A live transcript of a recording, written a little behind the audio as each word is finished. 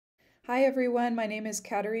Hi everyone, my name is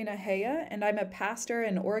Katerina Gea, and I'm a pastor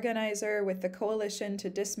and organizer with the Coalition to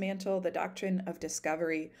Dismantle the Doctrine of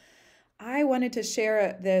Discovery. I wanted to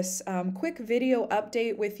share this quick video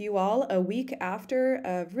update with you all a week after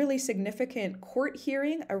a really significant court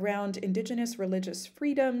hearing around Indigenous religious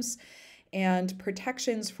freedoms and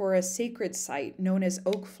protections for a sacred site known as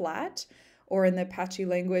Oak Flat, or in the Apache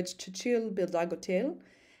language, Chichil Bildagotil.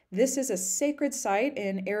 This is a sacred site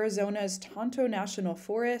in Arizona's Tonto National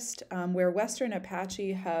Forest, where Western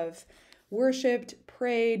Apache have worshipped,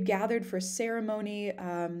 prayed, gathered for ceremony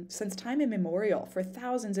since time immemorial for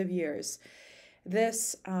thousands of years.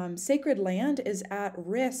 This sacred land is at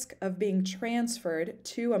risk of being transferred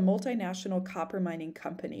to a multinational copper mining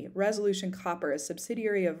company, Resolution Copper, a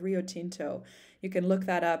subsidiary of Rio Tinto. You can look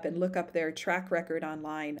that up and look up their track record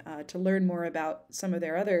online to learn more about some of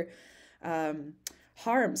their other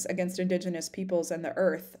harms against Indigenous peoples and the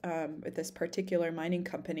earth with this particular mining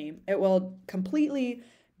company. It will completely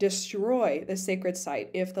destroy the sacred site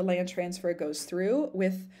if the land transfer goes through,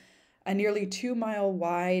 with a nearly 2-mile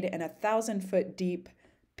wide and 1,000-foot deep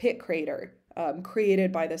pit crater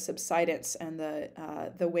created by the subsidence and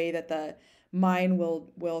the way that the mine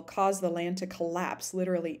will cause the land to collapse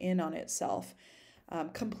literally in on itself.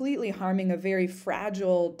 Completely harming a very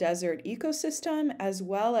fragile desert ecosystem, as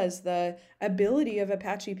well as the ability of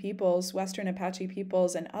Apache peoples, Western Apache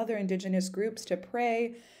peoples, and other indigenous groups to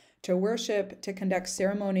pray, to worship, to conduct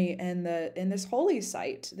ceremony in this holy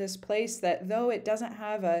site, this place that, though it doesn't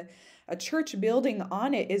have a church building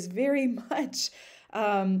on it, is very much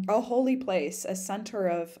a holy place, a center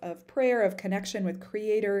of prayer, of connection with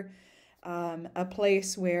Creator, a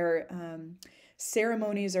place where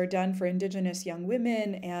ceremonies are done for Indigenous young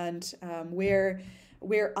women, and where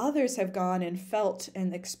others have gone and felt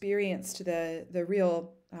and experienced the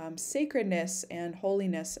real sacredness and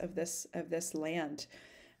holiness of this land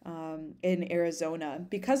in Arizona.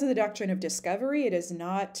 Because of the doctrine of discovery, it is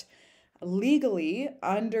not legally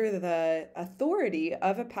under the authority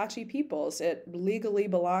of Apache peoples. It legally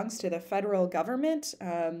belongs to the federal government,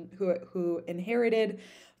 who inherited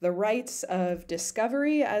the rights of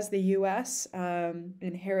discovery as the U.S.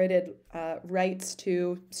 Inherited rights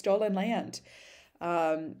to stolen land.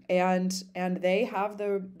 And they have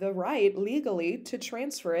the right legally to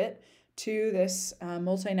transfer it to this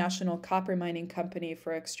multinational copper mining company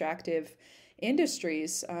for extractive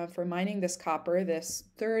industries, for mining this copper, this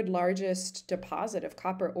third largest deposit of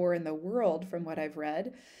copper ore in the world, from what I've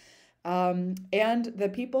read. And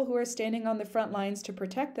the people who are standing on the front lines to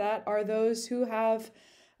protect that are those who have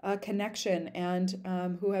a connection and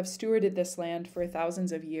who have stewarded this land for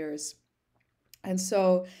thousands of years. And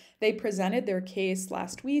so they presented their case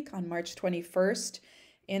last week on March 21st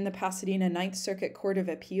in the Pasadena Ninth Circuit Court of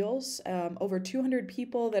Appeals. Over 200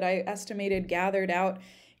 people that I estimated gathered out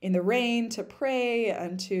in the rain to pray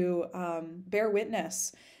and to bear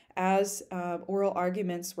witness as oral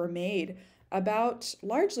arguments were made about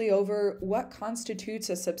largely over what constitutes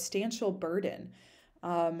a substantial burden.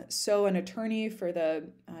 So an attorney for the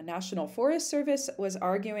National Forest Service was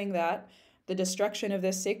arguing that the destruction of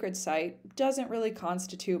this sacred site doesn't really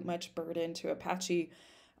constitute much burden to Apache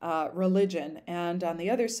religion. And on the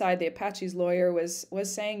other side, the Apache's lawyer was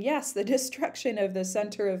saying, yes, the destruction of the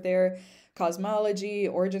center of their cosmology,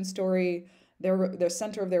 origin story, their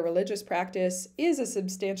center of their religious practice is a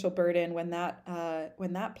substantial burden when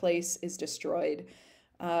that place is destroyed.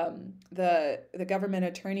 The government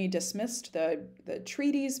attorney dismissed the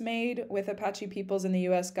treaties made with Apache peoples in the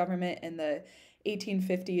U.S. government in the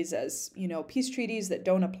 1850s as, peace treaties that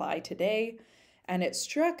don't apply today. And it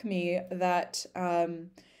struck me that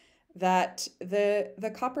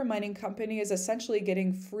the copper mining company is essentially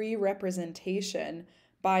getting free representation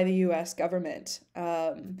by the U.S. government,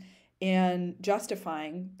 and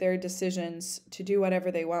justifying their decisions to do whatever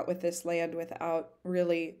they want with this land without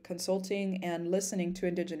really consulting and listening to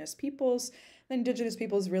Indigenous peoples. The Indigenous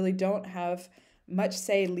peoples really don't have much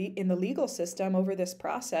say in the legal system over this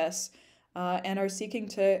process, and are seeking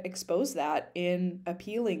to expose that in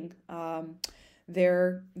appealing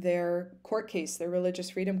their court case, their religious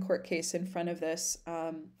freedom court case, in front of this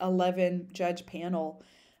 11-judge panel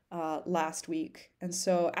last week. And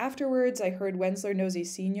so afterwards, I heard Wensler Nosey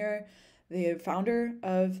Sr., the founder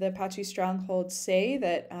of the Apache Stronghold, say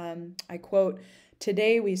that, I quote,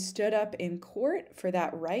 "Today we stood up in court for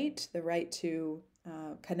that right, the right to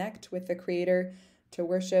connect with the Creator, to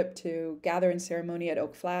worship, to gather in ceremony at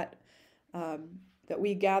Oak Flat, that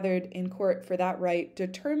we gathered in court for that right,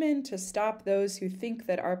 determined to stop those who think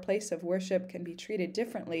that our place of worship can be treated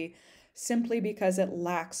differently simply because it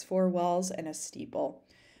lacks 4 walls and a steeple."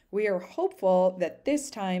 We are hopeful that this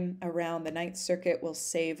time around the Ninth Circuit will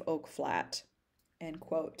save Oak Flat, end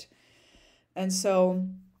quote. And so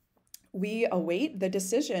we await the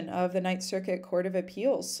decision of the Ninth Circuit Court of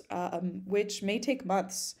Appeals, which may take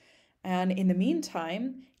months. And in the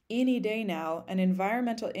meantime, any day now, an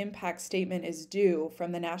environmental impact statement is due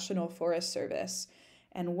from the National Forest Service.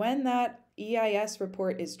 And when that EIS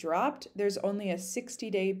report is dropped, there's only a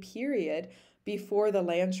 60-day period before the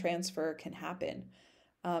land transfer can happen.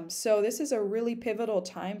 So this is a really pivotal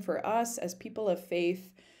time for us as people of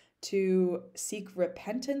faith to seek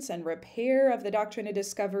repentance and repair of the doctrine of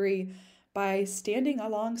discovery by standing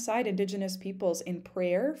alongside Indigenous peoples in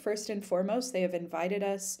prayer. First and foremost, they have invited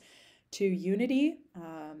us to unity.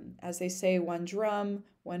 As they say, one drum,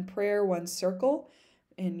 one prayer, one circle,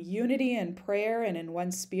 in unity and prayer and in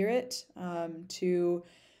one spirit, to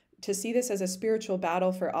see this as a spiritual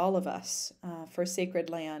battle for all of us, for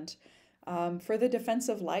sacred land, for the defense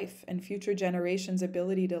of life and future generations'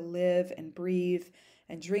 ability to live and breathe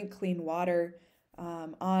and drink clean water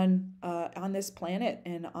on this planet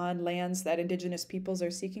and on lands that Indigenous peoples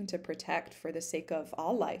are seeking to protect for the sake of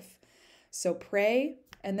all life. So pray.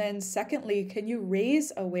 And then secondly, can you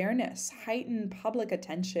raise awareness, heighten public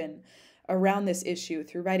attention around this issue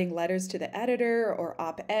through writing letters to the editor or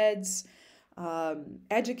op-eds,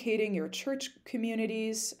 educating your church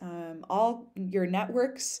communities, all your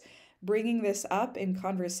networks, bringing this up in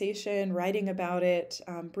conversation, writing about it,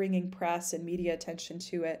 bringing press and media attention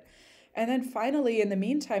to it. And then finally, in the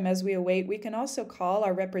meantime, as we await, we can also call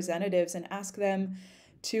our representatives and ask them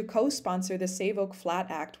to co-sponsor the Save Oak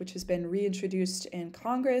Flat Act, which has been reintroduced in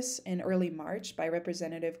Congress in early March by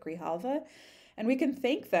Representative Grijalva. And we can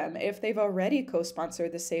thank them if they've already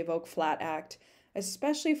co-sponsored the Save Oak Flat Act,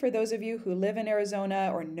 especially for those of you who live in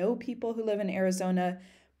Arizona or know people who live in Arizona.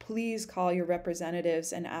 Please call your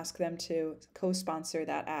representatives and ask them to co-sponsor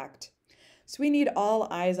that act. So we need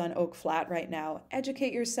all eyes on Oak Flat right now.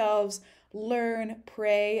 Educate yourselves, learn,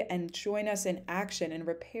 pray, and join us in action, in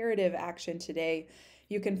reparative action today.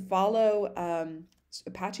 You can follow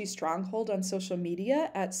Apache Stronghold on social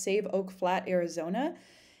media at Save Oak Flat, Arizona,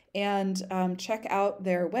 and check out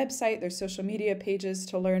their website, their social media pages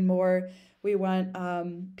to learn more. We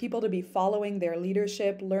want people to be following their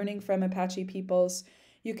leadership, learning from Apache peoples.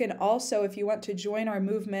 You can also, if you want to join our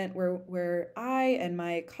movement where I and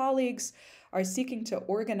my colleagues are seeking to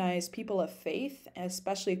organize people of faith,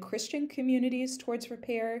 especially Christian communities, towards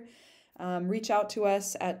repair, reach out to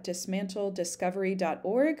us at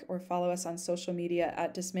dismantlediscovery.org or follow us on social media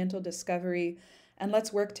at dismantlediscovery, and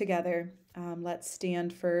let's work together. Let's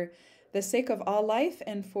stand for the sake of all life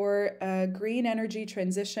and for a green energy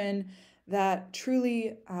transition that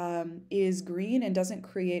truly is green and doesn't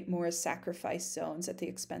create more sacrifice zones at the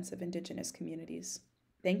expense of Indigenous communities.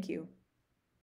 Thank you.